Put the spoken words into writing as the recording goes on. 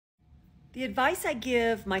The advice I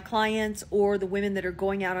give my clients or the women that are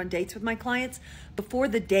going out on dates with my clients before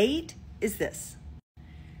the date is this.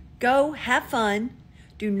 Go have fun.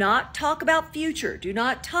 Do not talk about future. Do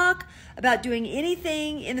not talk about doing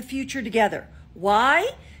anything in the future together.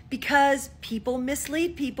 Why? Because people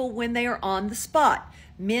mislead people when they are on the spot.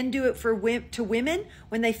 Men do it to women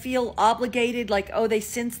when they feel obligated, like, oh, they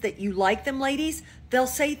sense that you like them, ladies. They'll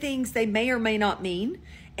say things they may or may not mean.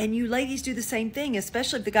 And you ladies do the same thing,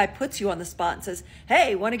 especially if the guy puts you on the spot and says,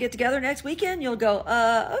 hey, want to get together next weekend? You'll go,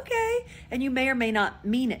 okay. And you may or may not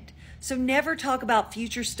mean it. So never talk about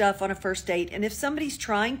future stuff on a first date. And if somebody's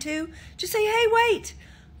trying to, just say, hey, wait,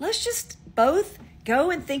 let's just both go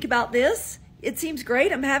and think about this. It seems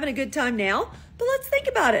great. I'm having a good time now, but let's think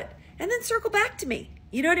about it and then circle back to me.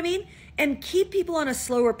 You know what I mean? And keep people on a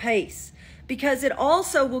slower pace, because it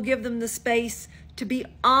also will give them the space to be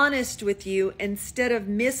honest with you instead of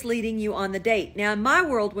misleading you on the date. Now, in my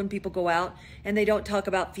world, when people go out and they don't talk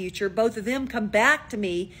about future, both of them come back to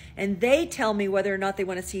me and they tell me whether or not they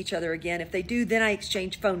want to see each other again. If they do, then I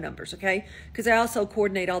exchange phone numbers, okay? Because I also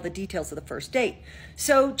coordinate all the details of the first date.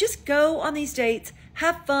 So just go on these dates,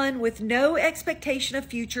 have fun with no expectation of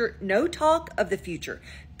future, no talk of the future.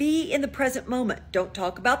 Be in the present moment. Don't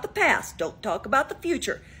talk about the past. Don't talk about the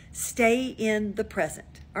future. Stay in the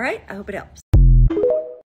present. All right? I hope it helps.